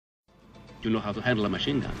You know how to handle a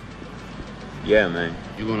machine gun? Yeah, man.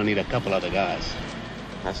 You're gonna need a couple other guys.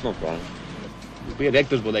 That's no problem. You'll be at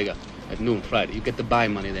Hector's bodega at noon Friday. You get the buy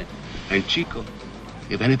money then. And Chico,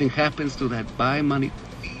 if anything happens to that buy money,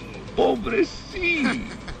 pobrecito,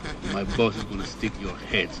 my boss is gonna stick your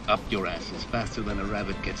heads up your asses faster than a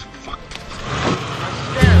rabbit gets fucked.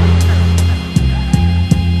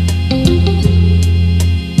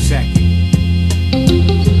 Check it.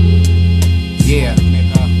 Yeah, nigga.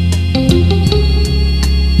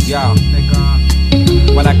 Yo,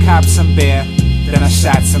 nigga. Well, I copped some beer, then I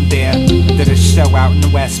shot some deer. Did a show out in the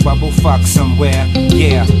West Bubble, fuck somewhere.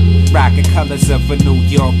 Yeah, rockin' colors of a New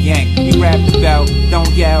York Yank. You grab the belt,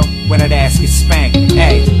 don't yell when that ass gets spanked.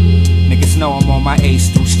 Hey, niggas know I'm on my ace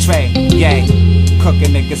through straight. Yay,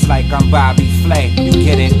 cooking niggas like I'm Bobby Flay. You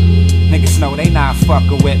get it? Niggas know they not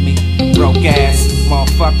fucking with me. Broke ass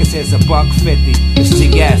motherfuckers, here's $1.50. It's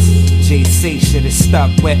GS. GC shit is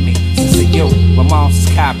stuck with me since a youth. My mom's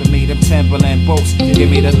is copping me them Timberland boots. Give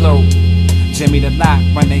me the loot, Jimmy the lock,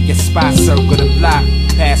 run in your spot, circle the block.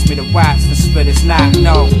 Pass me the watch, the split is not,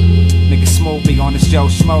 no. Nigga smooth me on this Joe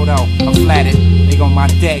Schmodo. I'm flatted, nigga on my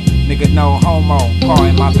dick, nigga no homo. Paw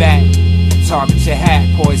in my back, target your hat,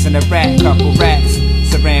 poison the rat, couple rats.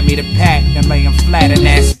 Surround me the pack, then lay him flat and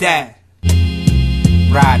that's that.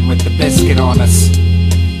 Riding with the biscuit on us.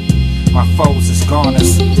 My foes is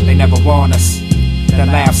goners, they never warn us. The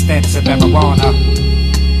loud stench of marijuana.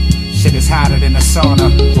 Shit is hotter than a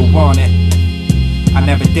sauna, who want it? I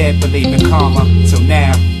never did believe in karma, till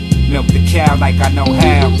now. Milk the cow like I know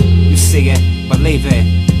how. You see it, believe it,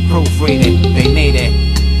 proofread it, they need it.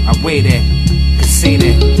 I wait it, concede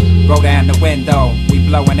it. Roll down the window, we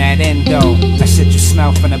blowing that endo. That shit you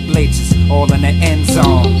smell from the bleachers, all in the end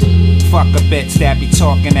zone. Fuck a bitch that be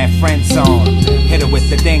talking that friend zone. Hit her with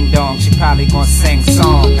the ding dong, she probably gon' sing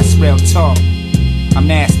song. That's real talk. I'm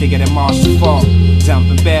nastier than Marshall Falk.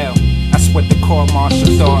 Jumping bell, that's what the court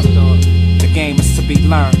martial thought. The game is to be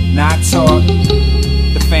learned, not taught.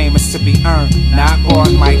 The fame is to be earned, not bought.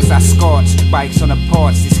 Mics I scorch, bikes on the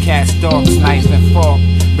porch. These cats dogs, knife and fork.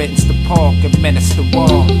 Riddance to pork, administer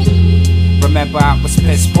war. Remember I was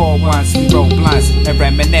piss poor once. We roll blunts and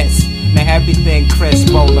reminisce. Now everything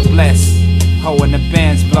crisp, bowl of bliss. Hoe in the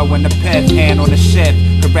bins, blowing the piff. Hand on the ship,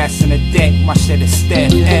 caressing the dick. My shit is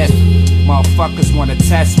stiff. If motherfuckers wanna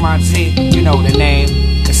test my G, you know the name.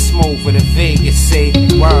 It's SmooVth with a V, you see.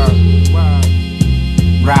 Word.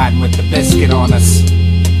 Riding with the biscuit on us.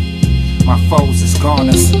 My foes is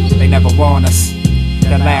goners, they never warn us.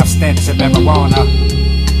 The loud stench of marijuana.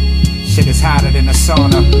 Shit is hotter than a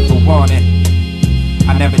sauna, who want it?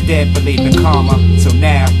 I never did believe in karma, till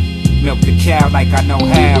now. Milk the cow like I know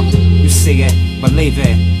how. You see it, believe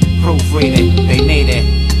it, proofread it, they need it.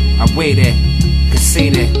 I wait it,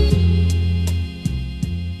 concede it.